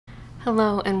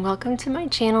Hello and welcome to my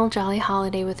channel Jolly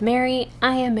Holiday with Mary.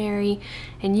 I am Mary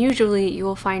and usually you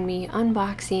will find me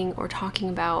unboxing or talking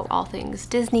about all things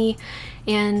Disney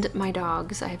and my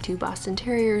dogs. I have two Boston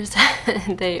Terriers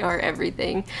and they are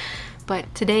everything.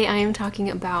 But today I am talking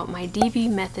about my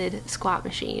DBmethod squat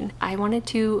machine. I wanted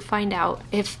to find out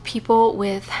if people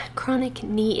with chronic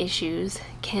knee issues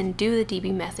can do the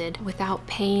DBmethod without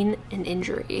pain and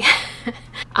injury.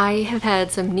 I have had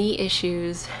some knee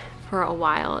issues for a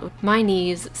while. My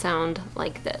knees sound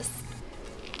like this.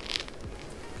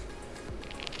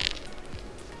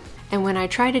 And when I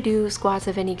try to do squats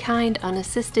of any kind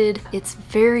unassisted, it's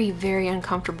very, very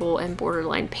uncomfortable and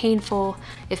borderline painful.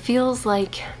 It feels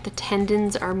like the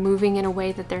tendons are moving in a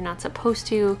way that they're not supposed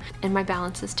to, and my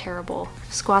balance is terrible.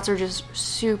 Squats are just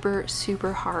super,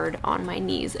 super hard on my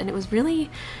knees, and it was really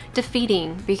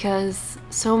defeating because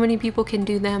so many people can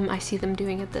do them. I see them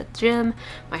doing it at the gym.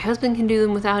 My husband can do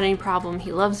them without any problem.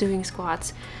 He loves doing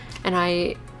squats, and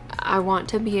I want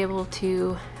to be able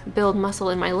to build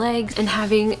muscle in my legs, and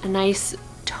having a nice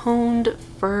toned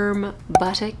firm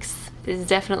buttocks is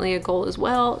definitely a goal as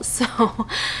well. So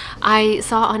I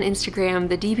saw on Instagram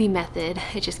the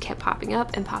DBmethod. It just kept popping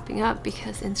up and popping up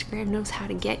because Instagram knows how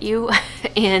to get you.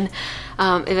 And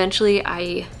eventually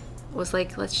I was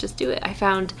like, let's just do it. I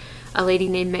found a lady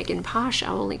named Megan Posh.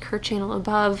 I'll link her channel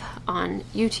above on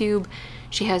YouTube.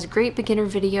 She has great beginner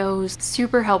videos,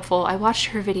 super helpful. I watched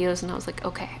her videos and I was like,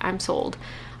 okay, I'm sold.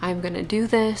 I'm gonna do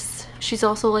this. She's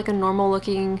also like a normal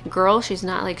looking girl. She's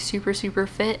not like super, super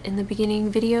fit in the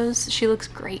beginning videos. She looks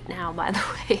great now, by the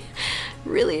way.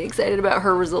 Really excited about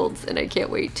her results and I can't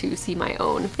wait to see my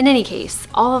own. In any case,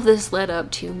 all of this led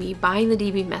up to me buying the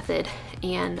DBmethod,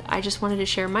 and I just wanted to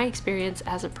share my experience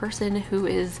as a person who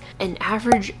is an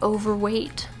average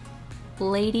overweight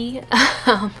lady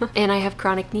and I have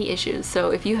chronic knee issues.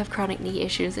 So if you have chronic knee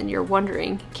issues and you're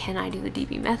wondering, can I do the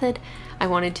DBmethod? I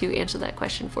wanted to answer that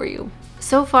question for you.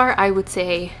 So far, I would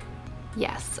say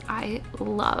yes, I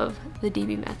love the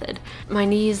DBmethod. My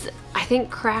knees, I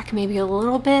think, crack maybe a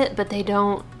little bit, but they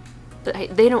don't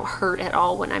hurt at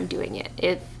all when I'm doing it.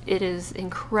 It is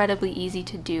incredibly easy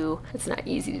to do. It's not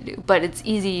easy to do, but it's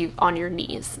easy on your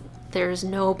knees. There's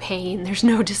no pain, there's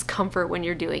no discomfort when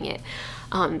you're doing it.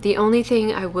 The only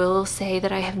thing I will say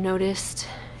that I have noticed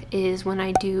is when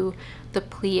I do the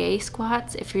plie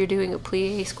squats. If you're doing a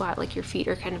plie squat, like your feet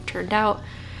are kind of turned out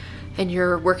and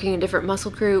you're working a different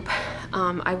muscle group,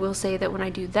 I will say that when I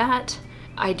do that,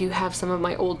 I do have some of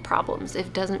my old problems.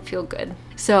 It doesn't feel good.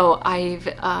 So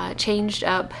I've changed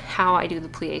up how I do the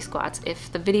plie squats.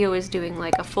 If the video is doing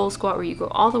like a full squat where you go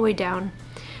all the way down,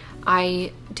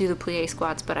 I do the plie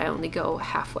squats, but I only go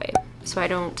halfway.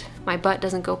 So my butt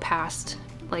doesn't go past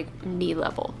like knee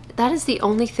level. That is the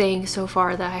only thing so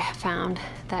far that I have found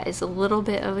that is a little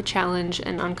bit of a challenge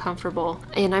and uncomfortable.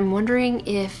 And I'm wondering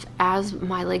if as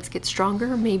my legs get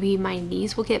stronger, maybe my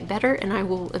knees will get better and I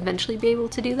will eventually be able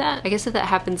to do that. I guess if that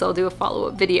happens, I'll do a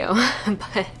follow-up video,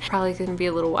 but probably gonna be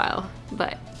a little while.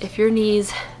 But if your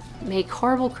knees make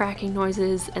horrible cracking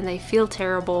noises and they feel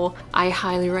terrible, I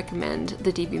highly recommend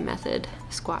the DBmethod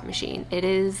squat machine. It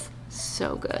is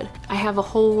so good. I have a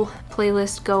whole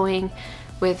playlist going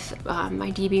with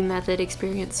my DBmethod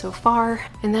experience so far,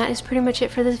 and that is pretty much it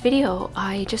for this video.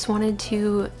 I just wanted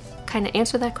to kind of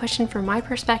answer that question from my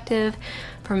perspective,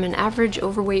 from an average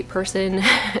overweight person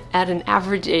at an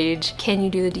average age. Can you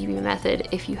do the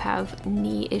DBmethod if you have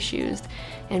knee issues?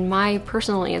 And my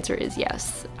personal answer is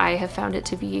yes. I have found it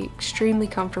to be extremely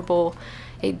comfortable.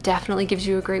 It definitely gives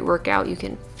you a great workout. You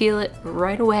can feel it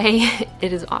right away.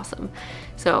 It is awesome.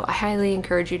 So I highly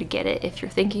encourage you to get it if you're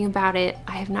thinking about it.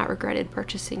 I have not regretted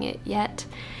purchasing it yet.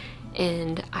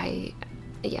 And I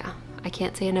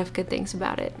can't say enough good things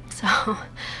about it. So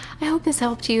I hope this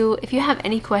helped you. If you have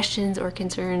any questions or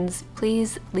concerns,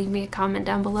 please leave me a comment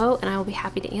down below and I will be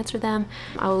happy to answer them.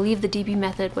 I will leave the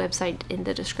DBmethod website in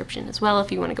the description as well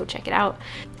if you want to go check it out.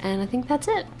 And I think that's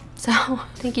it. So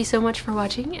thank you so much for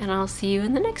watching and I'll see you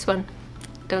in the next one.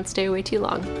 Don't stay away too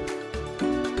long.